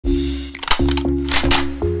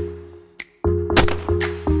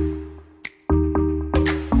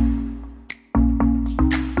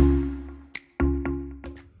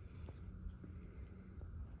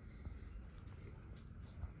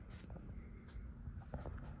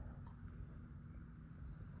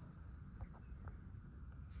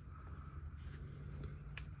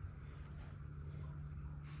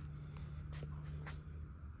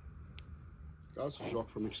Guys, Jacques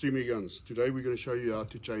from Extreme Airguns. Today we're going to show you how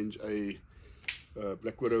to change a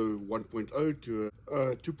Black Widow 1.0 to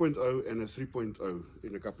a 2.0 and a 3.0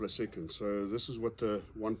 in a couple of seconds. So this is what the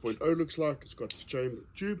 1.0 looks like. It's got the chain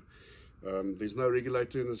tube. There's no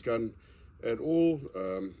regulator in this gun at all.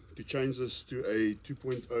 To change this to a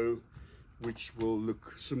 2.0, which will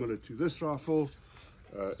look similar to this rifle,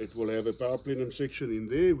 it will have a power plenum section in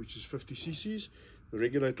there, which is 50 cc's. The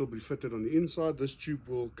regulator will be fitted on the inside. This tube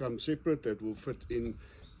will come separate. That will fit in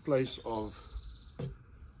place of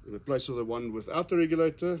the one without the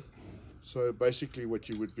regulator. So basically what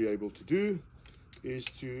you would be able to do is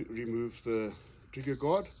to remove the trigger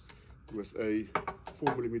guard with a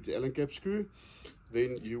 4mm Allen cap screw.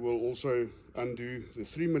 Then you will also undo the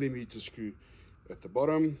 3mm screw at the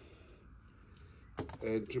bottom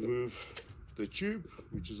and remove the tube,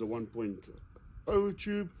 which is a 1.0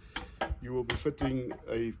 tube. You will be fitting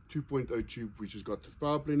a 2.0 tube, which has got the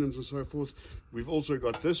power plenums and so forth. We've also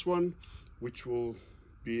got this one, which will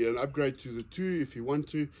be an upgrade to the 2 if you want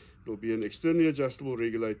to. It'll be an externally adjustable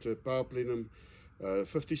regulator, power plenum,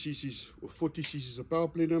 50 cc's or 40 cc's of power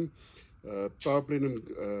plenum,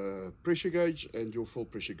 pressure gauge, and your full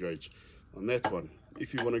pressure gauge on that one.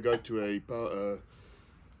 If you want to go to a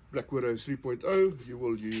Black Widow 3.0, you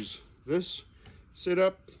will use this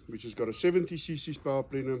setup, which has got a 70 cc's power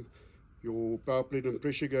plenum, your power plenum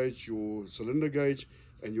pressure gauge, your cylinder gauge,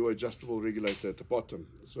 and your adjustable regulator at the bottom.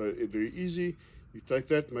 So it's very easy. You take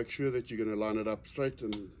that, make sure that you're going to line it up straight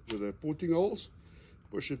and with the porting holes,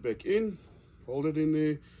 push it back in, hold it in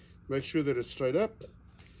there, make sure that it's straight up,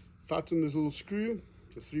 tighten this little screw,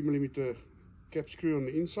 the 3mm cap screw on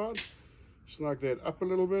the inside, snug that up a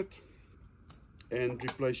little bit, and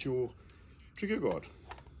replace your trigger guard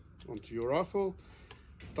onto your rifle.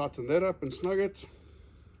 Tighten that up and snug it.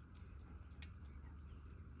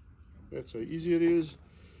 That's how easy it is.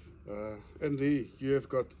 And there you have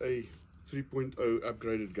got a 3.0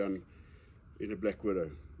 upgraded gun in a Black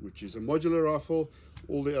Widow, which is a modular rifle.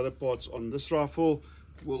 All the other parts on this rifle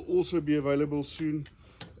will also be available soon.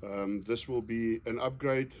 This will be an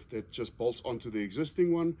upgrade that just bolts onto the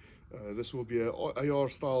existing one. This will be an AR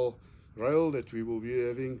style rail that we will be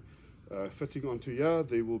having fitting onto here.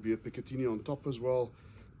 There will be a Picatinny on top as well.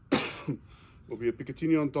 Will be a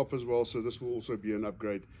Picatinny on top as well, so this will also be an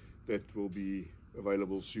upgrade that will be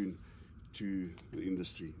available soon to the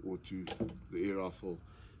industry or to the air rifle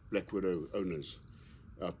Black Widow owners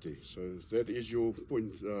out there. So that is your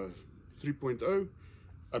 3.0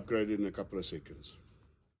 upgraded in a couple of seconds.